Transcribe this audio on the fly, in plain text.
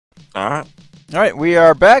Alright. Alright, we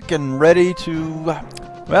are back and ready to,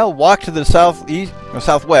 well, walk to the southeast, or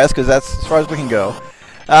southwest, because that's as far as we can go.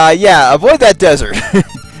 Yeah, avoid that desert.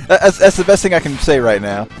 That's the best thing I can say right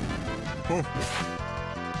now.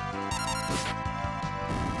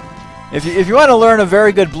 If you want to learn a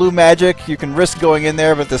very good blue magic, you can risk going in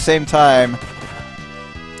there, but at the same time,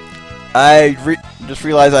 I just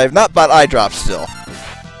realized I have not bought eye drops still.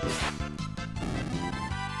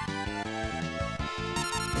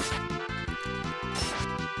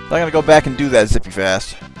 So I'm going to go back and do that zippy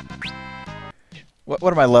fast. What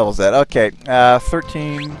are my levels at? Okay,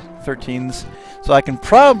 13s. So I can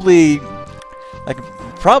probably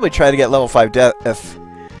try to get level 5 death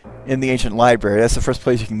in the ancient library. That's the first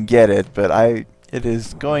place you can get it, but it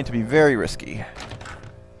is going to be very risky.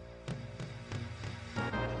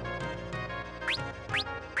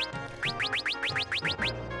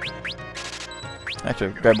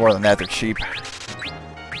 Actually, grab more than that, they're cheap.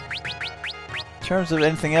 In terms of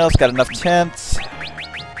anything else, got enough tents.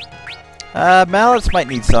 Mallets might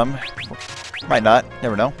need some. Might not,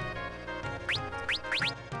 never know.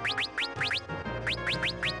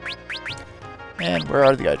 And where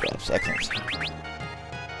are the eye drops? Excellent.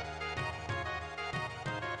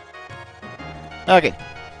 Okay.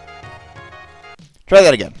 Try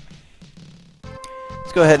that again.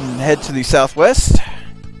 Let's go ahead and head to the southwest.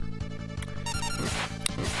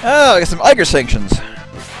 Oh, I got some Eiger sanctions.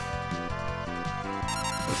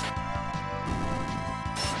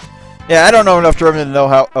 Yeah, I don't know enough German to know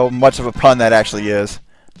how much of a pun that actually is.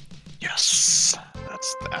 Yes,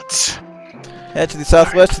 that's that. Head to the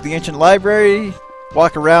southwest to the ancient library.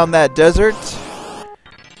 Walk around that desert.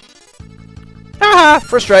 Haha!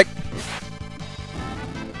 First strike.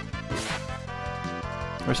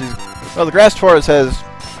 Well, the grass Taurus has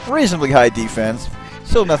reasonably high defense.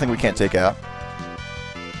 Still nothing we can't take out.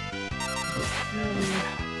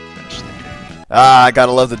 Ah, I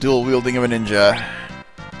gotta love the dual wielding of a ninja.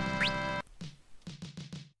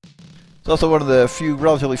 It's also one of the few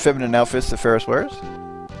relatively feminine outfits that Ferris wears.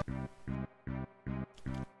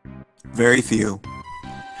 Very few.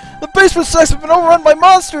 The basement sects have been overrun by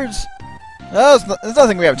monsters! Oh, there's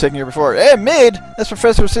nothing we haven't taken here before. Hey, Maid! That's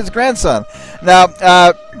Professor Sid's grandson. Now,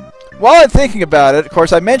 while I'm thinking about it, of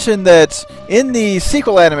course, I mentioned that in the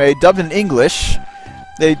sequel anime, dubbed in English,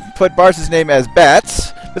 they put Bars' name as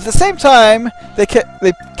Bats, but at the same time, they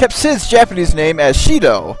kept Sid's Japanese name as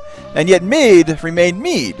Shido, and yet Mead remained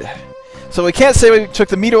Mead. So we can't say we took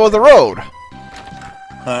the Mido of the road.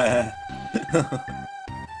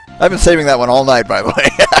 I've been saving that one all night, by the way.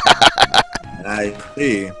 I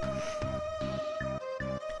see.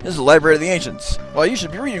 This is the Library of the Ancients. Well, you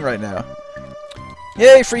should be reading right now.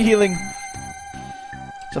 Yay, free healing.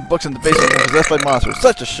 Some books in the basement are possessed by monsters.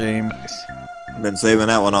 Such a shame. I've been saving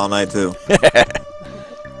that one all night, too.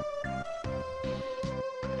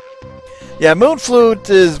 Yeah, Moon Flute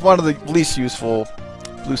is one of the least useful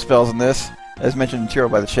blue spells in this, as mentioned in Tiro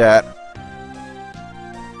by the chat.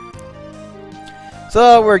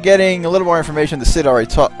 So we're getting a little more information that Sid already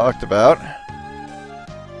talked about.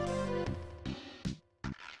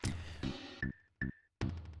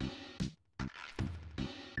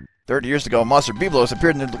 "30 years ago, a monster Biblos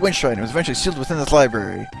appeared in the wind shrine and was eventually sealed within this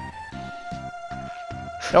library."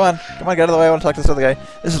 Come on, get out of the way, I want to talk to this other guy.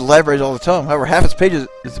 "This is the library's all the tome. However, half its pages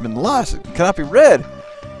has been lost. It cannot be read."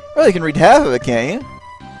 Well, you can read half of it, can't you?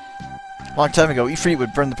 "A long time ago, Ifrit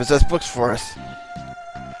would burn the possessed books for us."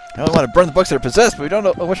 "I don't want to burn the books that are possessed, but we don't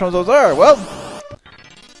know which ones those are." Well,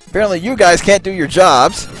 apparently you guys can't do your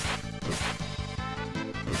jobs.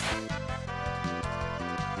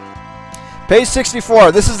 Page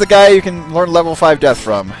 64. This is the guy you can learn level 5 death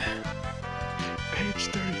from. Page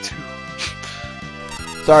 32.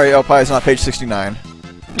 Sorry, Opie, it's not page 69.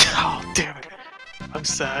 Oh, damn it. I'm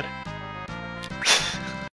sad.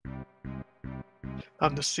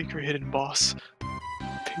 I'm the secret hidden boss.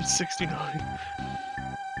 Page 69.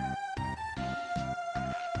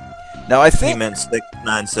 Now I He think meant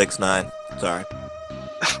 6969. Sorry.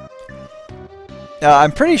 now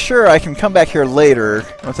I'm pretty sure I can come back here later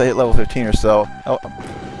once I hit level 15 or so.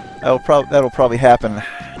 That'll probably happen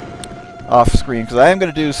off screen because I am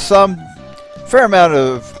going to do some fair amount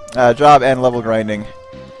of job and level grinding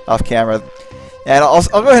off camera. And I'll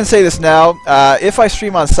go ahead and say this now. If I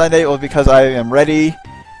stream on Sunday, it will be because I am ready,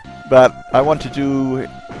 but I want to do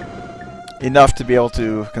enough to be able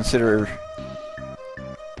to consider.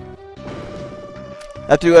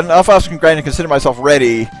 I have to do enough off-screen grinding to consider myself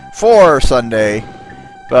ready for Sunday,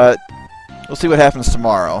 but we'll see what happens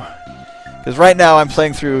tomorrow. Because right now I'm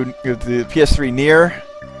playing through the PS3 Nier,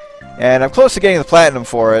 and I'm close to getting the Platinum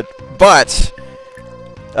for it, but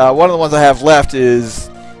one of the ones I have left is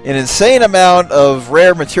an insane amount of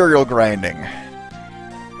rare material grinding.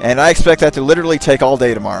 And I expect that to literally take all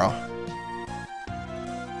day tomorrow.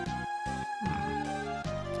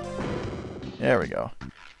 There we go.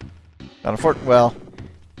 Well,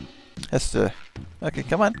 that's the... Okay,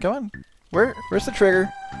 come on, come on. Where's the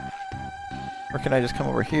trigger? Or can I just come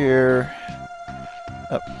over here?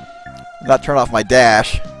 Oh, not turn off my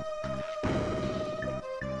dash.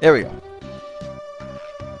 There we go.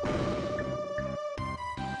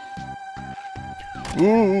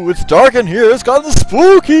 Ooh, it's dark in here. It's gotten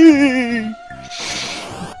spooky.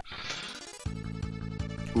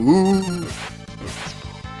 Ooh.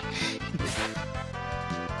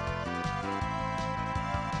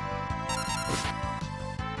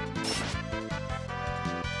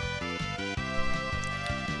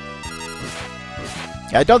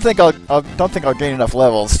 I don't think I'll gain enough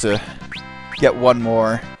levels to get one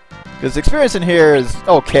more, because the experience in here is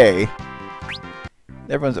okay.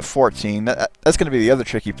 Everyone's at 14. That's going to be the other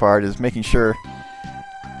tricky part, is making sure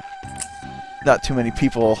not too many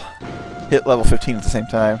people hit level 15 at the same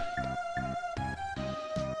time.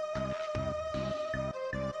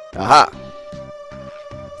 Aha!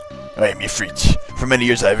 I am Ifrit. For many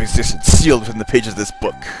years I have existed, sealed within the pages of this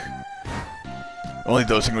book. Only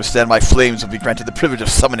those who can withstand my flames will be granted the privilege of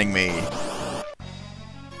summoning me.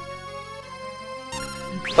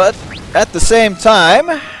 But at the same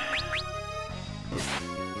time,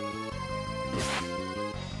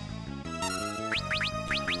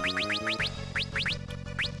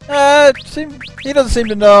 he doesn't seem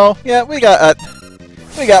to know. Yeah, we got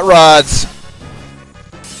rods.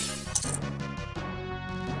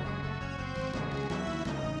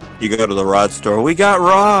 You go to the rod store. We got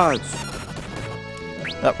rods.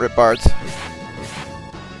 Not rip parts.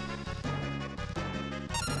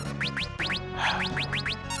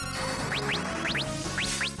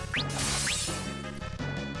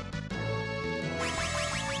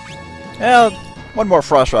 Well, one more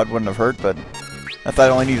frost rod wouldn't have hurt, but I thought I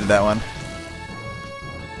only needed that one.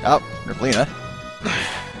 Oh, Riplina.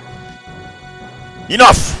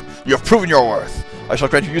 Enough! You have proven your worth. I shall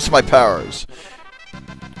grant you use of my powers.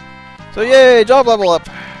 So yay, job level up.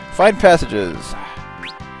 Find passages.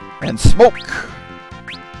 And smoke!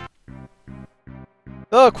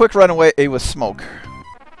 Oh, quick runaway with smoke.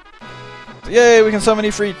 So yay, we can summon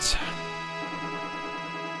Ifrit!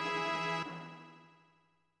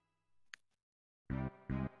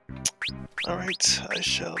 Alright, I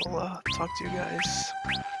shall talk to you guys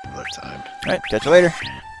another time. Alright, catch you later.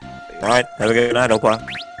 Alright, have a good night, Opa.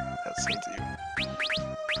 That's same to you.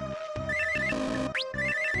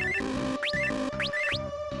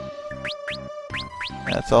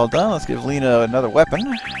 That's all done. Let's give Lena another weapon.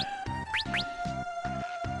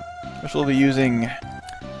 Which we'll be using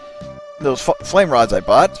those flame rods I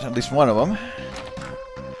bought, at least one of them.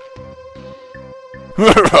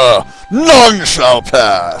 None shall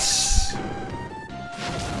pass!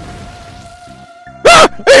 Ah!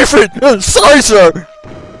 Ifrit! Sorry, sir!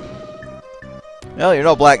 Well, you're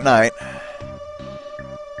no Black Knight.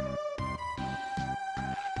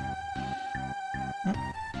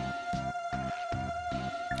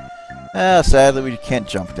 Ah, sadly we can't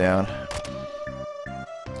jump down.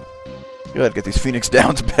 Good, get these Phoenix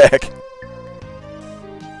Downs back.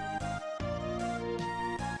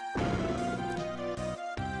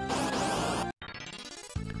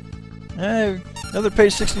 Another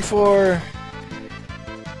page 64.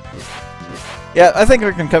 Yeah, I think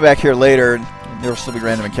we can come back here later and there will still be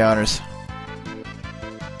random encounters.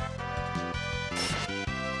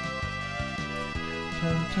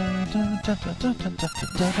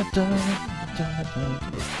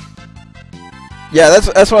 Yeah,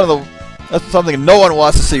 that's one of the that's something no one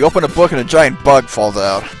wants to see. Open a book and a giant bug falls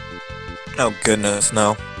out. Oh goodness,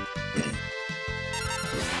 no.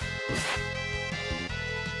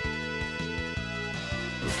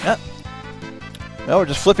 Yeah. No, we're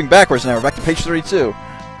just flipping backwards now. We're back to page 32.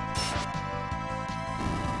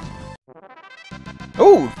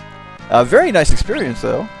 Oh, a very nice experience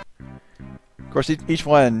though. Of course, each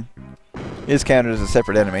one is counted as a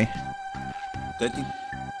separate enemy. Did you?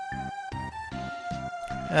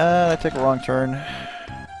 I took a wrong turn.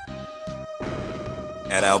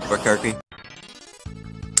 At Albuquerque.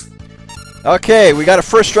 Okay, we got a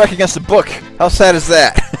first strike against the book. How sad is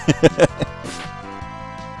that?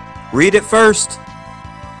 Read it first.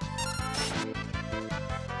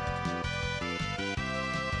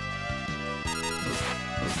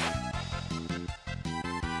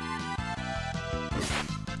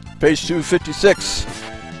 Page 256.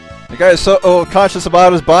 The guy is so conscious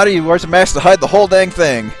about his body, he wears a mask to hide the whole dang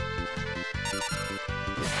thing.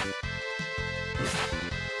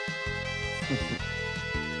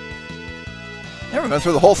 Yeah, we're going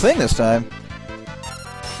through the whole thing this time.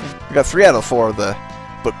 We got 3 out of 4 of the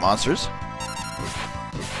book monsters.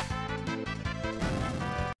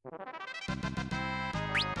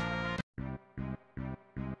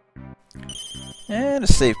 And a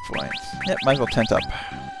save point. Yep, might as well tent up.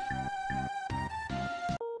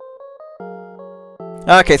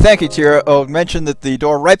 Okay, thank you, Tira. Oh, mentioned that the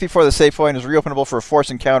door right before the save point is reopenable for a force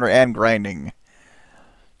encounter and grinding.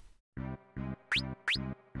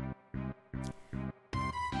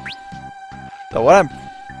 So what I'm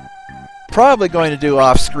probably going to do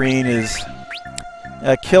off-screen is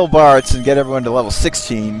kill Bartz and get everyone to level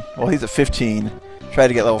 16. Well, he's at 15. Try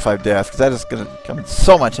to get level 5 death, because that is going to come in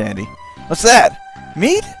so much handy. What's that?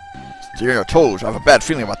 Meat? I told you, I have a bad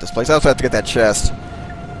feeling about this place. I also have to get that chest.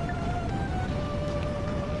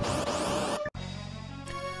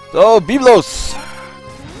 So, Biblos!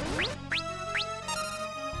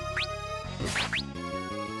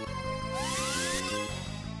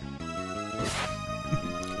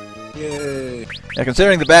 Yay! Yeah,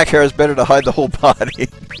 considering the back hair is better to hide the whole body.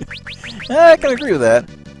 I can agree with that.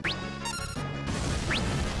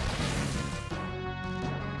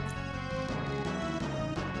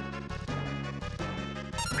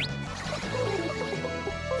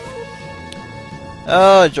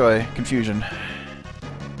 Oh, joy. Confusion.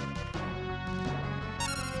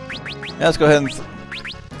 Now let's go ahead and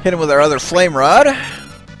hit him with our other flame rod.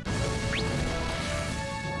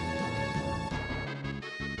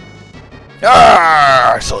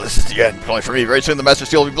 Ah! So this is the end. Only for me. Very soon the Master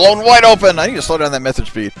Steel will be blown wide open. I need to slow down that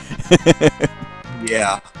message speed.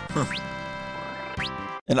 Yeah.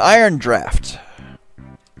 An iron draft.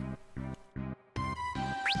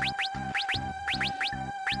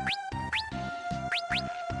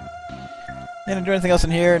 Didn't do anything else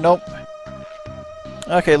in here? Nope.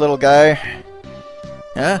 Okay, little guy.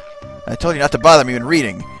 Huh? I told you not to bother me when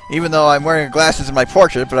reading. Even though I'm wearing glasses in my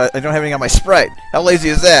portrait, but I don't have anything on my sprite. How lazy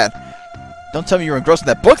is that? Don't tell me you were engrossed in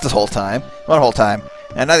that book this whole time. What whole time?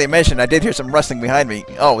 And now that you mentioned, I did hear some rustling behind me.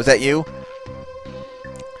 Oh, was that you?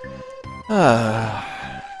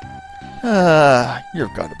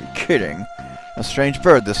 You've got to be kidding. A strange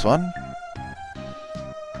bird, this one.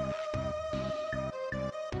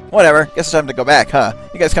 Whatever. Guess it's time to go back, huh?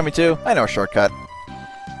 You guys coming too? I know a shortcut.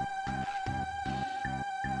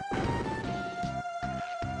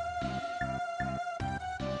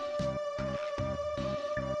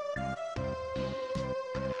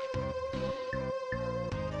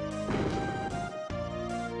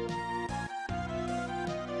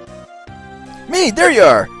 Me! There you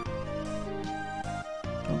are!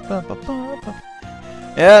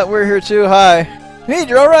 Yeah, we're here too. Hi. Mead,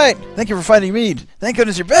 you're alright! Thank you for finding Mead. Thank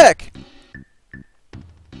goodness you're back!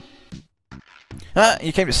 Huh?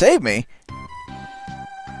 You came to save me?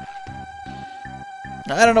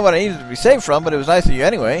 I don't know what I needed to be saved from, but it was nice of you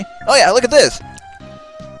anyway. Oh yeah, look at this!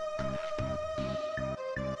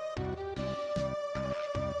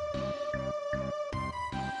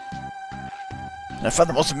 I found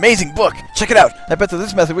the most amazing book! Check it out! I bet through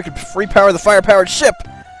this method we could repower the fire-powered ship!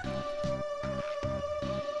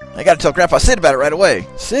 I gotta tell Grandpa Sid about it right away.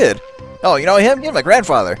 Sid? Oh, you know him? He's my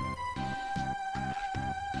grandfather.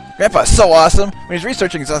 Grandpa's so awesome. When he's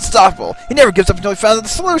researching, he's unstoppable. He never gives up until he found the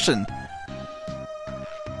solution.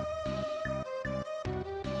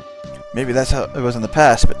 Maybe that's how it was in the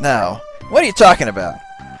past, but now... What are you talking about?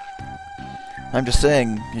 I'm just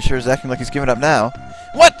saying, he sure is acting like he's giving up now.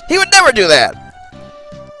 What? He would never do that!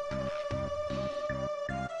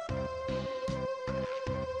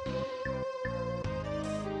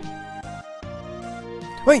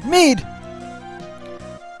 Wait, Mead!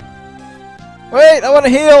 Wait, I want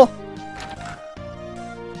to heal!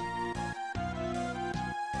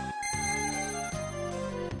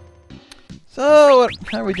 So,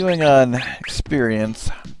 how are we doing on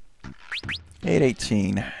experience?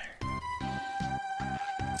 818.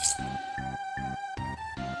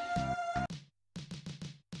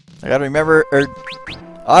 I gotta remember,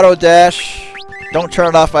 auto dash, don't turn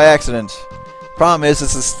it off by accident. Problem is,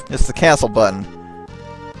 it's the cancel button.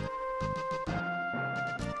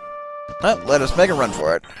 Oh, let us make a run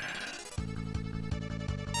for it.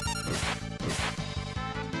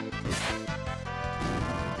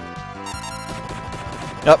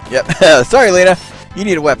 Oh, yep. Sorry, Lena. You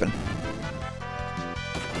need a weapon.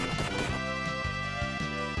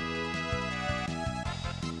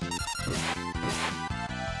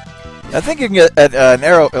 I think you can get an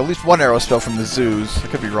arrow, at least one arrow still from the zoos. I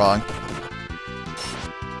could be wrong.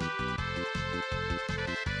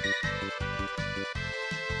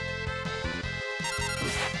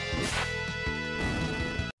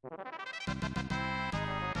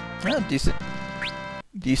 Oh,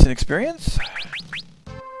 decent experience.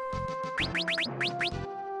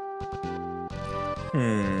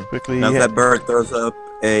 Quickly. Now if that bird throws up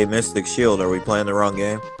a mystic shield, are we playing the wrong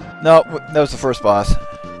game? No, that was the first boss.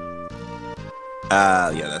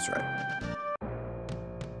 Yeah, that's right.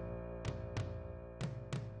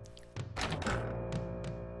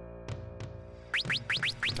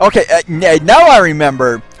 Okay, now I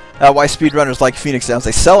remember why speedrunners like Phoenix Downs.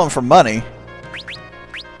 They sell them for money.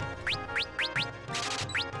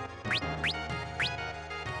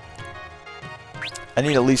 I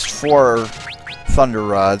need at least 4 thunder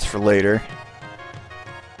rods for later.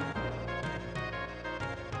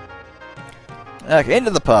 Okay, into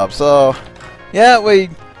the pub. So, yeah, we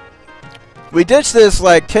ditched this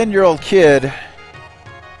like 10-year-old kid,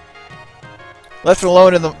 left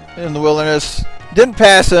alone in the wilderness. Didn't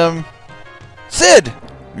pass him. Sid!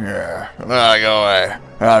 Yeah, go away.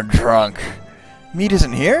 I'm drunk. Meat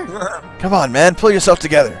isn't here? Come on, man. Pull yourself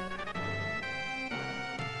together.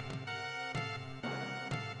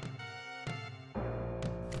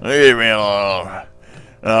 Leave me alone.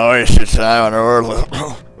 Don't waste your time on a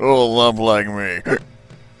worthless little lump like me.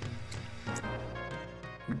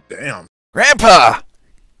 Damn. Grandpa!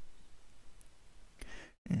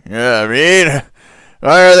 Yeah, Mead?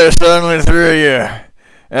 Why are there suddenly 3 of you?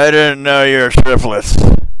 I didn't know you were triplets.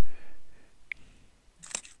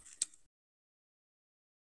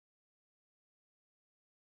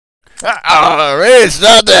 Reed,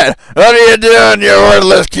 stop that! What are you doing, you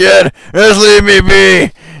worthless kid? Just leave me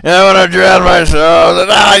be! I want to drown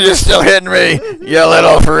myself. You're still hitting me, you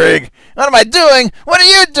little freak. What am I doing? What are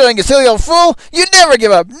you doing, you silly old fool? You never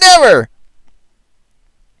give up, never!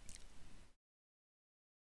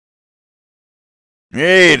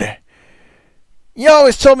 Reed, you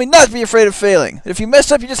always told me not to be afraid of failing. If you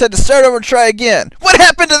messed up, you just had to start over and try again. What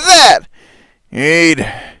happened to that? Reed,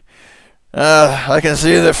 I can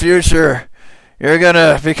see the future. You're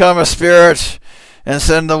gonna become a spirit and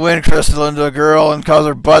send the wind crystal into a girl and cause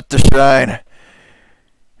her butt to shine.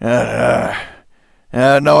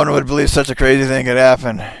 No one would believe such a crazy thing could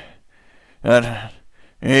happen.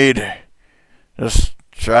 Reed, just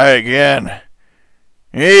try again.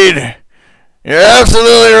 Reed, you're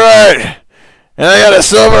absolutely right. And I gotta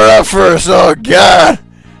sober up first. Oh, God.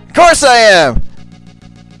 Of course I am.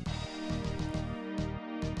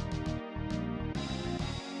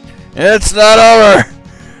 It's not over.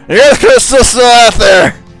 The crystal's still out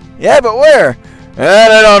there. Yeah, but where?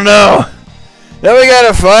 I don't know. Then we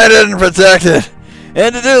gotta find it and protect it.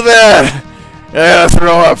 And to do that, I gotta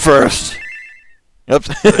throw up first. Oops.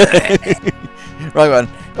 Wrong one.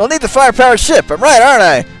 We'll need the fire-powered ship. I'm right, aren't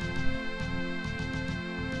I?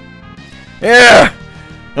 Yeah.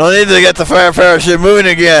 We'll need to get the fire-powered ship moving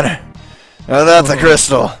again. Without the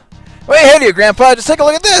crystal. Way ahead of you, Grandpa. Just take a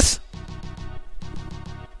look at this.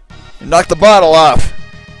 You knocked the bottle off.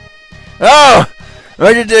 Oh!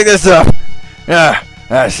 Where'd you dig this up? Yeah,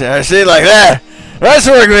 I see like that. Nice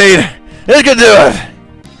work, Mead. You can do it.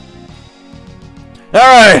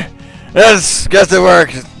 Alright. Let's get to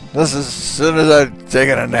work. This is as soon as I've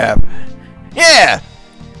taken a nap. Yeah!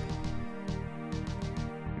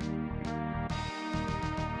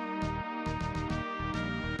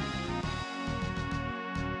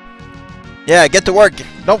 Yeah, get to work.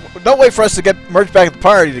 Don't wait for us to get merged back at the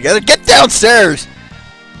party together. Get downstairs!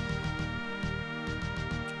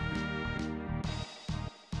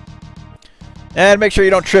 And make sure you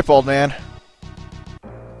don't trip, old man.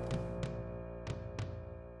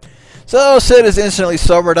 So Sid is instantly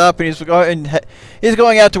sobered up, and he's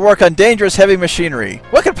going out to work on dangerous heavy machinery.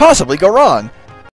 What could possibly go wrong?